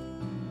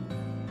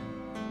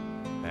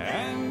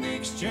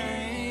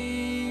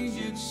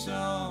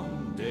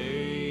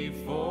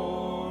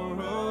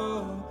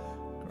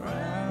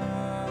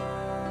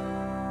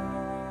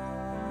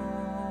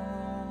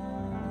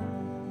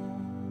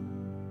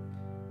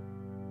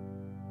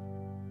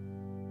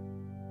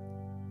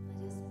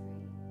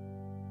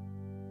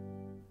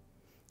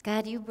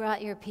God, you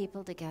brought your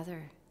people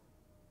together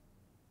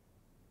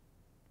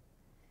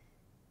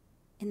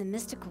in the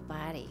mystical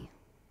body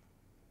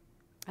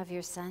of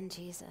your Son,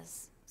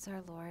 Jesus, as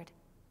our Lord.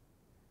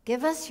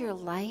 Give us your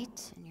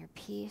light and your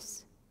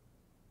peace.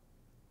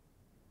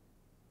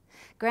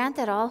 Grant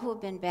that all who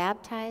have been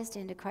baptized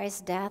into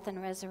Christ's death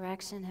and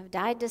resurrection have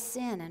died to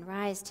sin and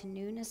rise to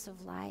newness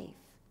of life.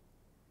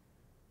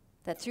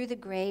 That through the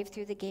grave,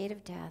 through the gate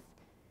of death,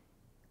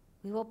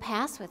 we will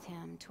pass with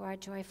him to our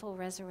joyful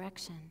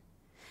resurrection.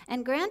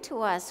 And grant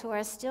to us who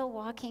are still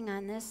walking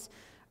on this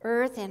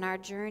earth in our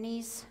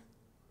journeys,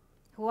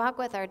 who walk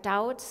with our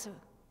doubts,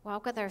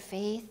 walk with our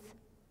faith,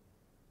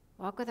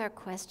 walk with our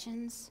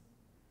questions,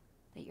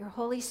 that your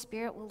Holy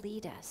Spirit will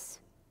lead us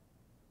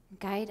and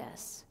guide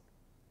us.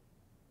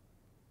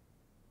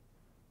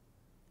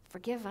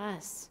 Forgive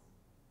us.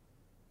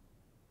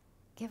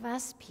 Give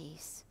us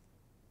peace,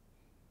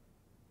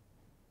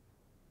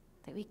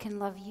 that we can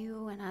love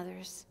you and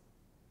others.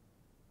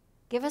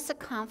 Give us a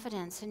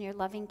confidence in your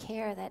loving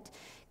care that,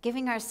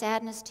 giving our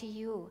sadness to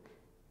you,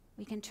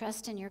 we can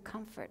trust in your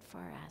comfort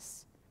for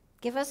us.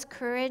 Give us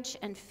courage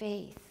and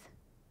faith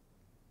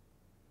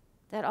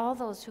that all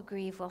those who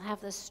grieve will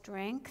have the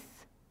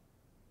strength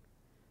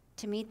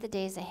to meet the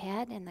days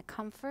ahead in the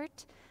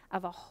comfort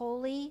of a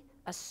holy,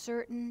 a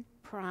certain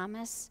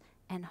promise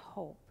and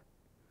hope,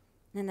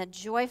 and the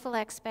joyful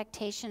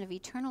expectation of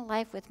eternal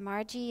life with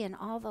Margie and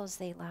all those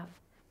they love.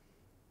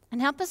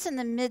 And help us in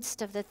the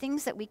midst of the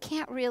things that we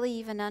can't really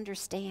even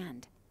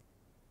understand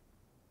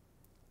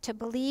to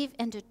believe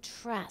and to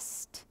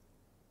trust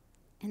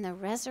in the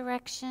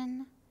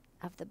resurrection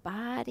of the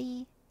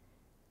body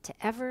to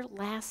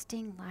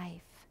everlasting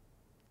life.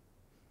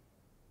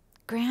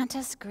 Grant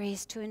us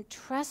grace to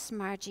entrust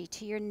Margie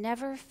to your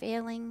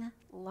never-failing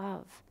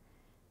love,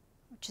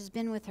 which has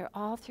been with her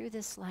all through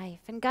this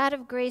life. And God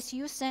of grace,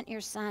 you sent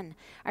your Son,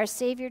 our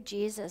Savior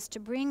Jesus, to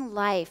bring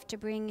life, to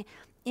bring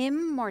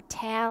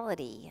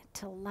immortality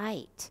to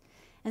light.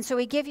 And so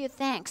we give you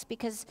thanks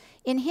because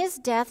in his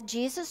death,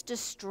 Jesus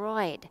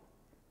destroyed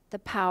the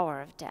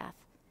power of death.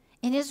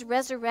 In his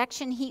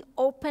resurrection, he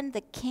opened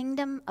the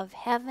kingdom of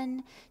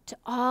heaven to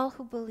all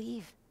who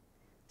believe.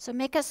 So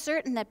make us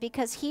certain that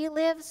because he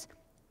lives,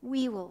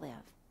 we will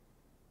live.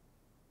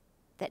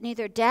 That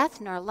neither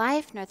death, nor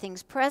life, nor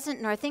things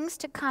present, nor things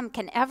to come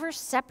can ever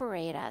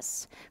separate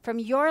us from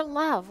your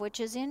love,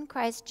 which is in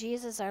Christ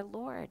Jesus our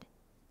Lord.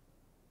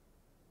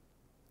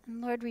 And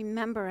Lord,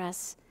 remember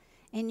us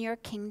in your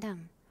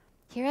kingdom.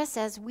 Hear us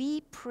as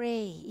we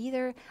pray,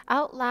 either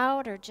out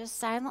loud or just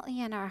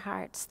silently in our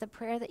hearts, the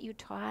prayer that you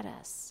taught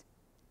us.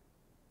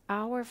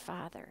 Our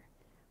Father,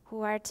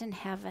 who art in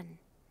heaven,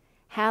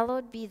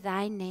 hallowed be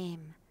thy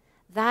name.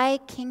 Thy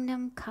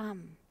kingdom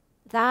come,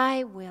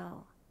 thy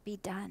will be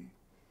done,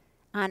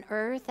 on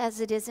earth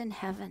as it is in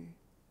heaven.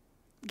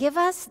 Give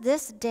us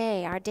this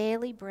day our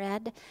daily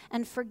bread,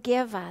 and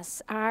forgive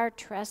us our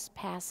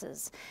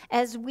trespasses,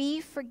 as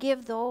we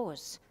forgive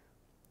those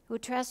who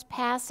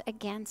trespass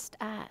against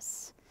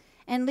us.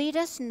 And lead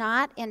us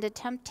not into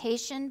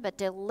temptation, but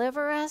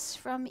deliver us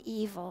from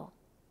evil.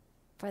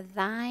 For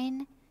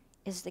thine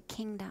is the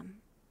kingdom,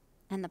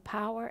 and the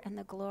power, and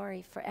the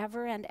glory,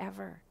 forever and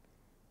ever.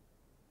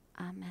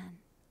 Amen.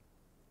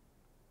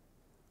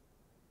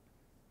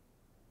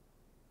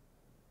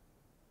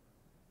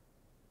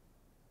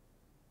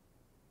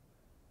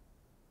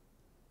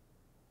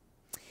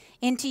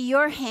 Into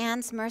your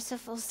hands,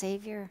 merciful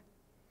Savior,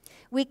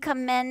 we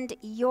commend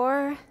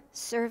your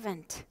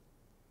servant,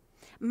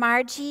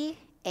 Margie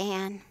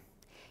Ann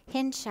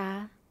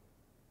Hinshaw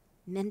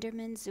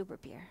Minderman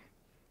Zuberbier.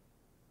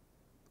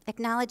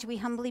 Acknowledge, we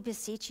humbly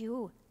beseech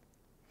you,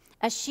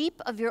 a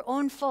sheep of your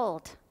own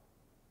fold,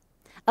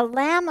 a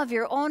lamb of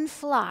your own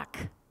flock,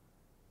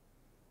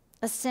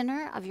 a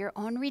sinner of your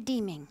own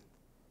redeeming.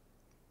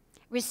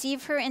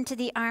 Receive her into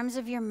the arms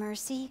of your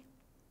mercy,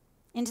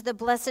 into the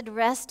blessed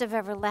rest of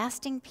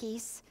everlasting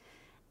peace,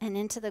 and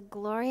into the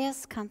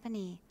glorious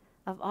company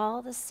of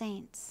all the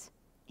saints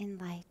in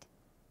light.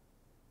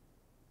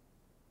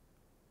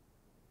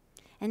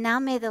 And now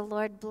may the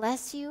Lord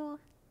bless you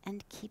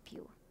and keep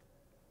you.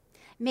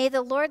 May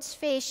the Lord's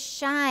face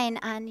shine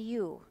on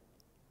you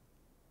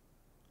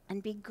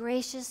and be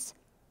gracious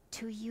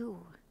to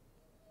you.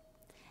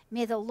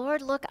 May the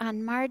Lord look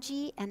on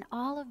Margie and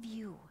all of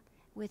you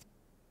with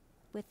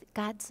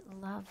God's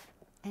love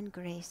and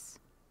grace.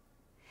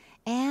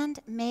 And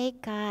may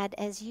God,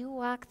 as you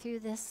walk through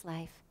this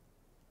life,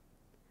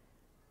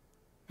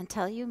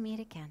 until you meet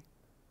again,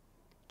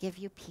 give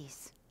you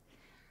peace.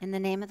 In the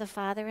name of the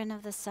Father, and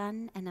of the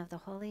Son, and of the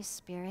Holy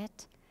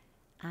Spirit,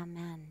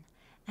 amen.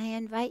 I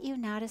invite you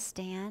now to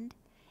stand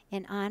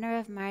in honor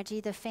of Margie.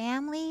 The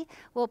family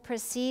will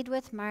proceed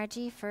with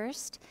Margie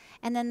first,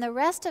 and then the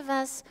rest of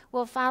us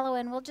will follow,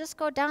 and we'll just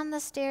go down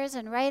the stairs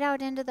and right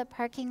out into the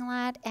parking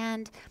lot,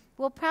 and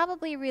we'll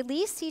probably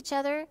release each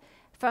other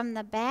from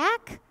the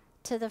back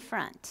to the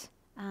front,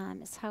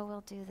 is how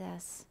we'll do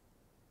this.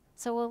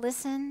 So we'll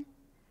listen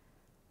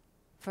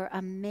for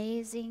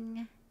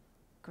Amazing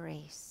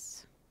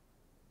Grace.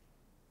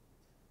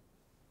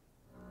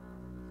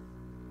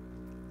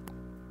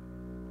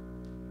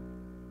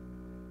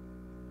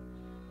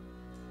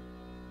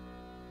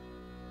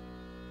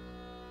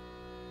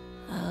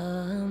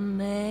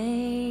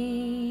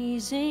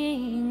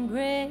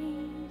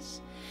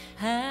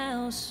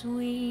 how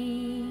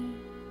sweet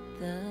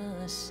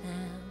the sound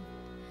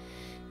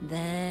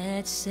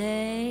that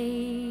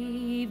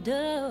saved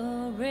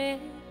a wretch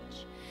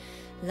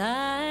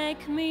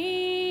like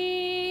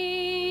me.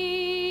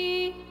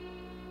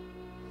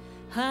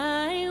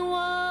 I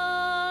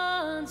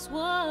once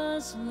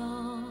was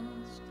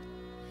lost,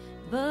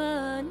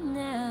 but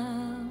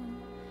now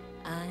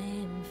I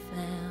am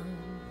found.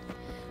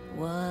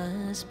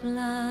 Was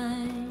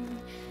blind,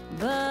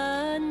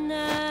 but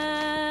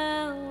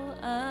now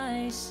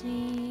I see.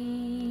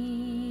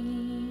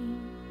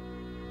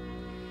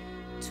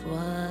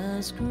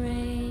 'Twas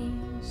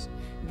grace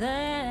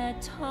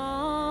that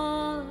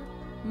taught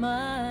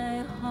my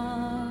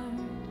heart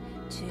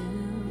to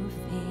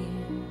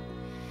fear,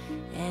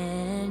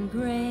 and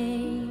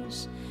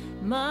grace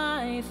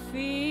my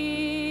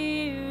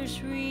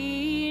fears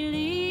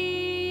relieved.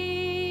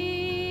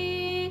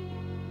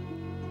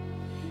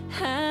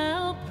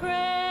 How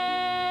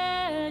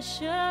precious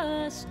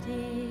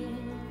did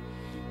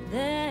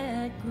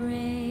that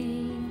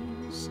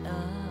grace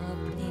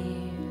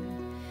appear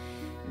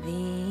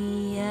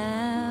the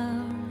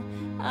hour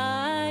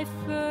I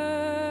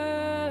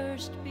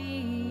first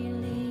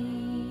believed.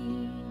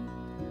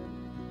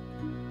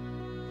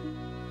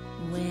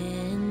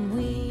 When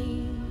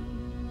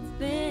we've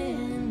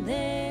been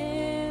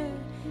there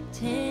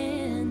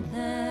 10,000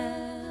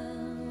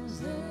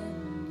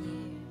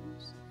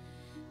 years,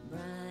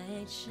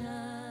 bright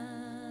shine.